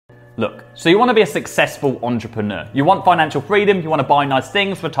Look, so you want to be a successful entrepreneur. You want financial freedom, you want to buy nice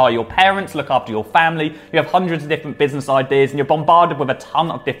things, retire your parents, look after your family, you have hundreds of different business ideas and you're bombarded with a ton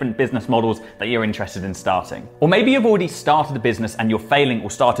of different business models that you're interested in starting. Or maybe you've already started a business and you're failing,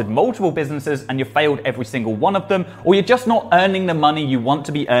 or started multiple businesses and you've failed every single one of them, or you're just not earning the money you want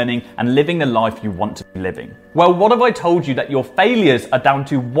to be earning and living the life you want to be living. Well, what have I told you? That your failures are down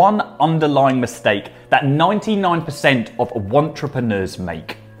to one underlying mistake that 99% of entrepreneurs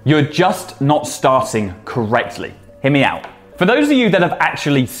make. You're just not starting correctly. Hear me out. For those of you that have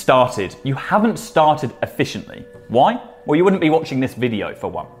actually started, you haven't started efficiently. Why? Well, you wouldn't be watching this video for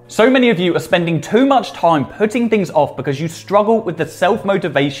one. So many of you are spending too much time putting things off because you struggle with the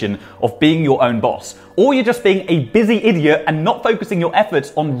self-motivation of being your own boss. Or you're just being a busy idiot and not focusing your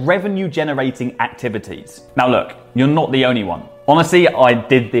efforts on revenue-generating activities. Now look, you're not the only one. Honestly, I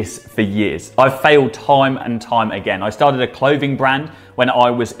did this for years. I've failed time and time again. I started a clothing brand when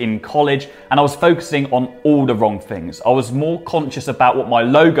I was in college and I was focusing on all the wrong things. I was more conscious about what my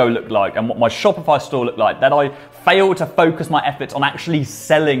logo looked like and what my Shopify store looked like, that I failed to focus my efforts on actually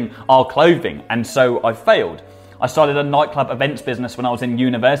selling our clothing, and so I failed. I started a nightclub events business when I was in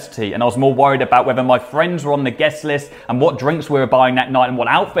university, and I was more worried about whether my friends were on the guest list and what drinks we were buying that night and what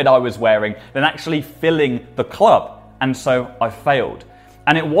outfit I was wearing than actually filling the club. And so I failed.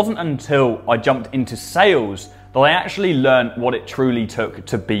 And it wasn't until I jumped into sales that I actually learned what it truly took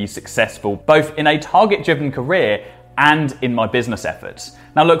to be successful, both in a target-driven career and in my business efforts.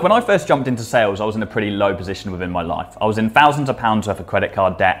 Now look, when I first jumped into sales, I was in a pretty low position within my life. I was in thousands of pounds worth of credit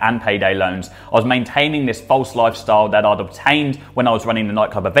card debt and payday loans. I was maintaining this false lifestyle that I'd obtained when I was running the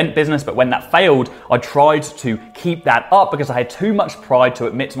nightclub event business, but when that failed, I tried to keep that up because I had too much pride to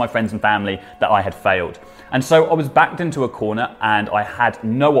admit to my friends and family that I had failed. And so I was backed into a corner and I had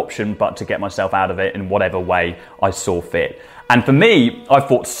no option but to get myself out of it in whatever way I saw fit. And for me, I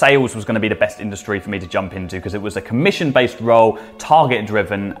thought sales was going to be the best industry for me to jump into because it was a commission-based role,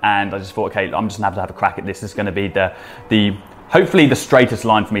 target-driven, and I just thought, okay, I'm just going to have a crack at this. This is going to be hopefully the straightest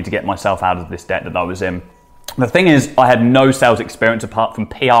line for me to get myself out of this debt that I was in. The thing is, I had no sales experience apart from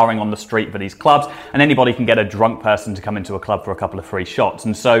PRing on the street for these clubs, and anybody can get a drunk person to come into a club for a couple of free shots.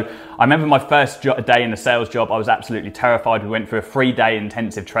 And so I remember my first day in the sales job, I was absolutely terrified. We went through a 3-day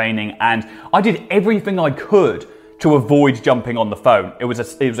intensive training and I did everything I could to avoid jumping on the phone. It was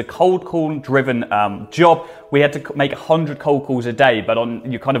a cold call driven job. We had to make 100 cold calls a day, but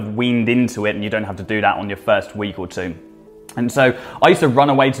you're kind of weaned into it and you don't have to do that on your first week or two. And so I used to run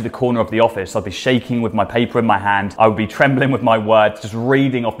away to the corner of the office. I'd be shaking with my paper in my hand. I would be trembling with my words, just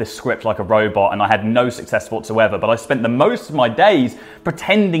reading off this script like a robot, and I had no success whatsoever. But I spent the most of my days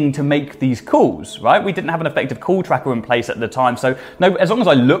pretending to make these calls, right? We didn't have an effective call tracker in place at the time. So no, as long as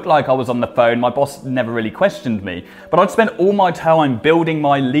I looked like I was on the phone, my boss never really questioned me. But I'd spend all my time building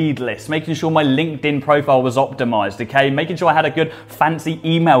my lead list, making sure my LinkedIn profile was optimized, okay? Making sure I had a good fancy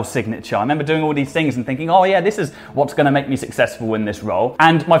email signature. I remember doing all these things and thinking, oh yeah, this is what's gonna make me successful in this role.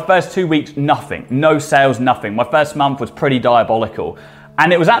 And my first 2 weeks, nothing. No sales, nothing. My first month was pretty diabolical.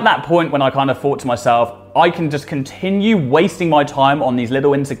 And it was at that point when I kind of thought to myself, I can just continue wasting my time on these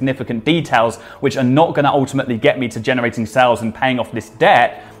little insignificant details which are not going to ultimately get me to generating sales and paying off this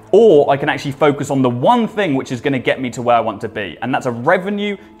debt, or I can actually focus on the one thing which is going to get me to where I want to be. And that's a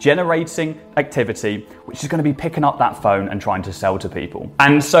revenue generating activity, which is going to be picking up that phone and trying to sell to people.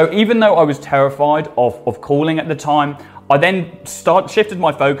 And so even though I was terrified of calling at the time, I then shifted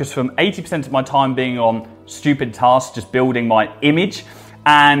my focus from 80% of my time being on stupid tasks, just building my image,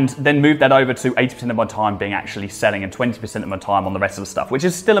 and then moved that over to 80% of my time being actually selling and 20% of my time on the rest of the stuff, which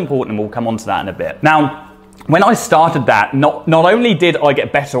is still important, and we'll come on to that in a bit. Now, when I started that, not only did I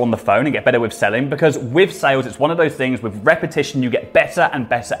get better on the phone and get better with selling, because with sales, it's one of those things with repetition, you get better and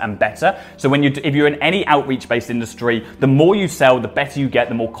better and better. So if you're in any outreach-based industry, the more you sell, the better you get,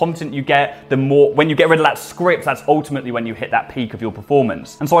 the more content you get, the more, when you get rid of that script, that's ultimately when you hit that peak of your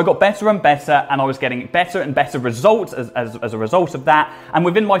performance. And so I got better and better, and I was getting better and better results as a result of that. And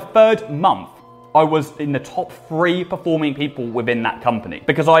within my third month, I was in the top 3 performing people within that company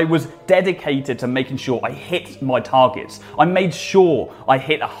because I was dedicated to making sure I hit my targets. I made sure I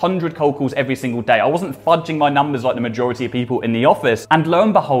hit 100 cold calls every single day. I wasn't fudging my numbers like the majority of people in the office. And lo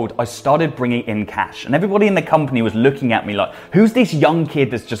and behold, I started bringing in cash. And everybody in the company was looking at me like, who's this young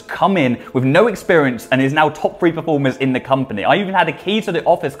kid that's just come in with no experience and is now top 3 performers in the company? I even had a key to the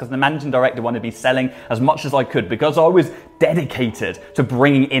office because the managing director wanted me selling as much as I could because I was dedicated to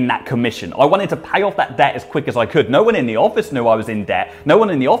bringing in that commission. I wanted to pay off that debt as quick as I could. No one in the office knew I was in debt. No one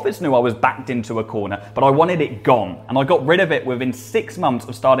in the office knew I was backed into a corner, but I wanted it gone. And I got rid of it within 6 months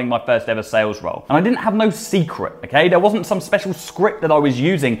of starting my first ever sales role. And I didn't have no secret, okay? There wasn't some special script that I was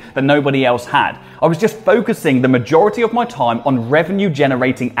using that nobody else had. I was just focusing the majority of my time on revenue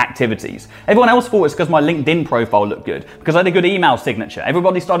generating activities. Everyone else thought it's because my LinkedIn profile looked good, because I had a good email signature.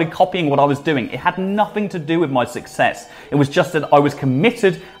 Everybody started copying what I was doing. It had nothing to do with my success. It was just that I was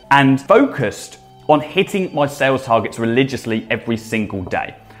committed and focused on hitting my sales targets religiously every single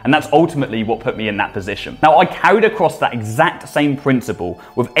day. And that's ultimately what put me in that position. Now, I carried across that exact same principle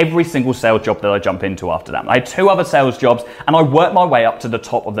with every single sales job that I jump into after that. I had 2 other sales jobs and I worked my way up to the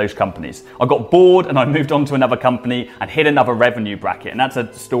top of those companies. I got bored and I moved on to another company and hit another revenue bracket. And that's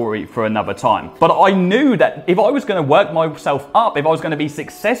a story for another time. But I knew that if I was going to work myself up, if I was going to be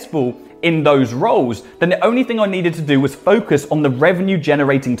successful in those roles, then the only thing I needed to do was focus on the revenue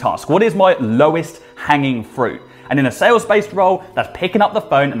generating task. What is my lowest hanging fruit? And in a sales-based role, that's picking up the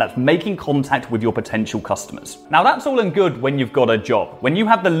phone and that's making contact with your potential customers. Now, that's all and good when you've got a job. When you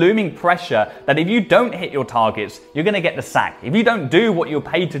have the looming pressure that if you don't hit your targets, you're going to get the sack. If you don't do what you're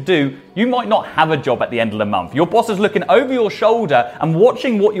paid to do, you might not have a job at the end of the month. Your boss is looking over your shoulder and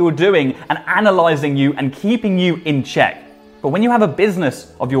watching what you're doing and analyzing you and keeping you in check. But when you have a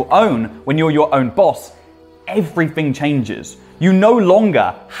business of your own, when you're your own boss, everything changes. You no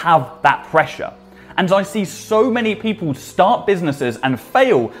longer have that pressure. And I see so many people start businesses and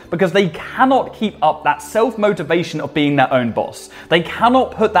fail because they cannot keep up that self-motivation of being their own boss. They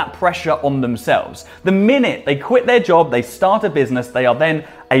cannot put that pressure on themselves. The minute they quit their job, they start a business, they are then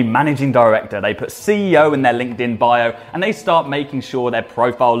a managing director. They put CEO in their LinkedIn bio and they start making sure their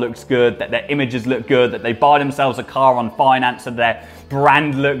profile looks good, that their images look good, that they buy themselves a car on finance and their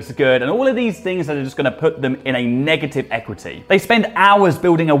brand looks good, and all of these things that are just going to put them in a negative equity. They spend hours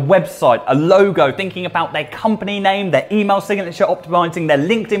building a website, a logo, thinking about their company name, their email signature, optimizing their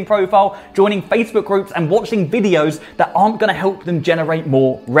LinkedIn profile, joining Facebook groups and watching videos that aren't going to help them generate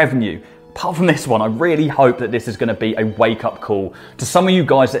more revenue. Apart from this one, I really hope that this is going to be a wake-up call to some of you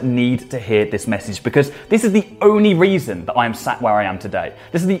guys that need to hear this message, because this is the only reason that I am sat where I am today.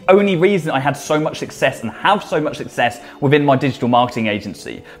 This is the only reason I had so much success and have so much success within my digital marketing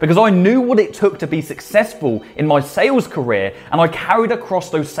agency, because I knew what it took to be successful in my sales career and I carried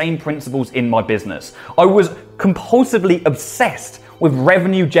across those same principles in my business. I was compulsively obsessed with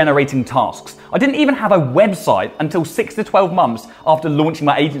revenue generating tasks. I didn't even have a website until 6 to 12 months after launching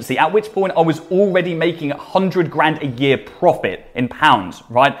my agency, at which point I was already making 100 grand a year profit in pounds,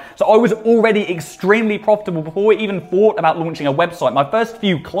 right? So I was already extremely profitable before I even thought about launching a website. My first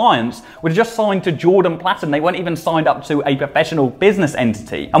few clients were just signed to Jordan Platinum. They weren't even signed up to a professional business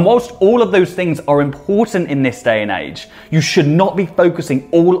entity. And whilst all of those things are important in this day and age, you should not be focusing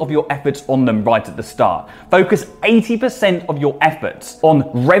all of your efforts on them right at the start. Focus 80% of your efforts on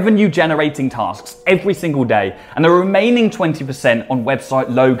revenue generating tasks every single day, and the remaining 20% on website,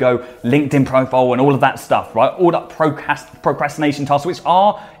 logo, LinkedIn profile, and all of that stuff, right? All that procrastination tasks, which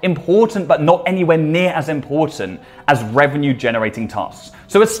are important, but not anywhere near as important as revenue generating tasks.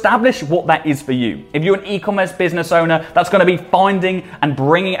 So establish what that is for you. If you're an e-commerce business owner, that's going to be finding and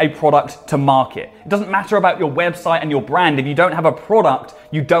bringing a product to market. It doesn't matter about your website and your brand. If you don't have a product,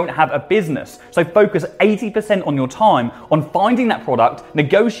 you don't have a business. So focus 80% on your time on finding that product,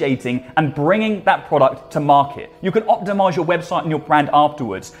 negotiating, and bringing that product to market. You can optimize your website and your brand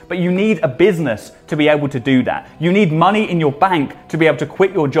afterwards, but you need a business to be able to do that. You need money in your bank to be able to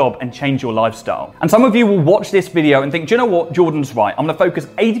quit your job and change your lifestyle. And some of you will watch this video and think, do you know what? Jordan's right. I'm going to focus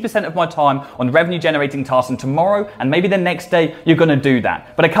 80% of my time on revenue generating tasks, and tomorrow and maybe the next day, you're going to do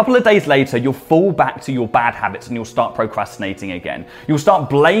that. But a couple of days later, you'll fall back to your bad habits and you'll start procrastinating again. You'll start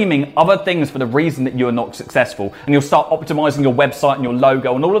blaming other things for the reason that you're not successful, and you'll start optimizing your website and your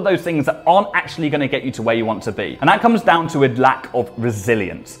logo and all of those things that aren't actually going to get you to where you want to be. And that comes down to a lack of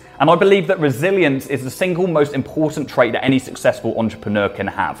resilience. And I believe that resilience is the single most important trait that any successful entrepreneur can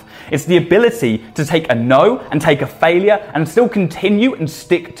have. It's the ability to take a no and take a failure and still continue and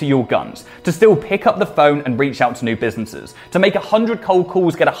stick to your guns, to still pick up the phone and reach out to new businesses, to make 100 cold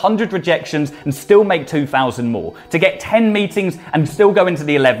calls, get 100 rejections and still make 2,000 more, to get 10 meetings and still go into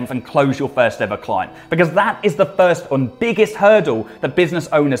the 11th and close your first ever client. Because that is the first and biggest hurdle that business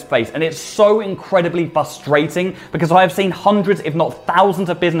owners face. And it's so incredibly frustrating because I have seen hundreds, if not thousands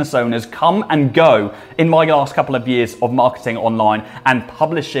of business business owners come and go in my last couple of years of marketing online and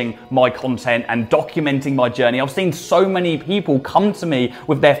publishing my content and documenting my journey. I've seen so many people come to me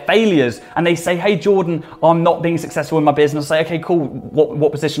with their failures and they say, hey Jordan, I'm not being successful in my business. I say, okay, cool.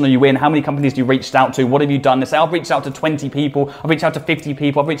 What position are you in? How many companies have you reached out to? What have you done? They say, I've reached out to 20 people. I've reached out to 50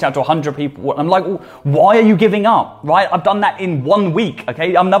 people. I've reached out to 100 people. I'm like, well, why are you giving up, right? I've done that in 1 week,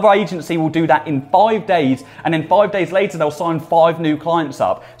 okay? Another agency will do that in 5 days, and then 5 days later, they'll sign 5 new clients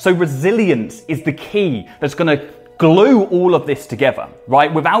up. So resilience is the key that's gonna glue all of this together,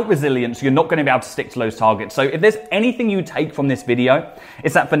 right? Without resilience, you're not going to be able to stick to those targets. So if there's anything you take from this video,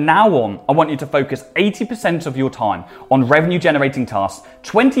 it's that from now on, I want you to focus 80% of your time on revenue generating tasks,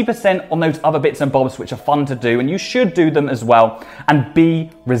 20% on those other bits and bobs which are fun to do, and you should do them as well, and be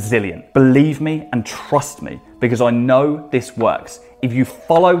resilient. Believe me and trust me, because I know this works. If you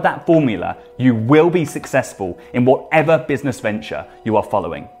follow that formula, you will be successful in whatever business venture you are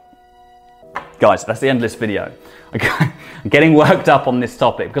following. Guys, that's the end of this video. I'm getting worked up on this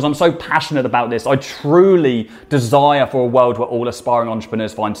topic because I'm so passionate about this. I truly desire for a world where all aspiring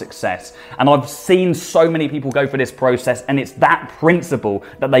entrepreneurs find success. And I've seen so many people go through this process, and it's that principle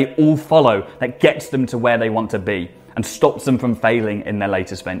that they all follow that gets them to where they want to be and stops them from failing in their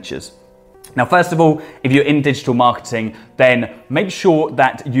latest ventures. Now, first of all, if you're in digital marketing, then make sure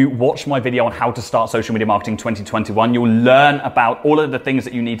that you watch my video on how to start social media marketing 2021. You'll learn about all of the things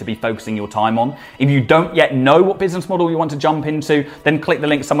that you need to be focusing your time on. If you don't yet know what business model you want to jump into, then click the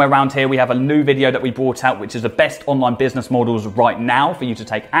link somewhere around here. We have a new video that we brought out, which is the best online business models right now for you to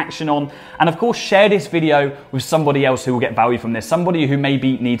take action on. And of course, share this video with somebody else who will get value from this, somebody who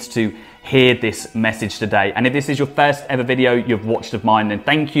maybe needs to hear this message today. And if this is your first ever video you've watched of mine, then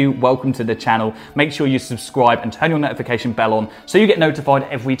thank you, welcome to the channel. Make sure you subscribe and turn your notification bell on so you get notified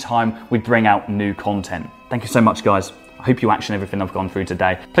every time we bring out new content. Thank you so much, guys. I hope you action everything I've gone through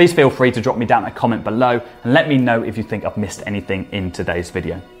today. Please feel free to drop me down a comment below and let me know if you think I've missed anything in today's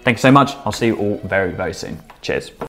video. Thank you so much. I'll see you all very, very soon. Cheers.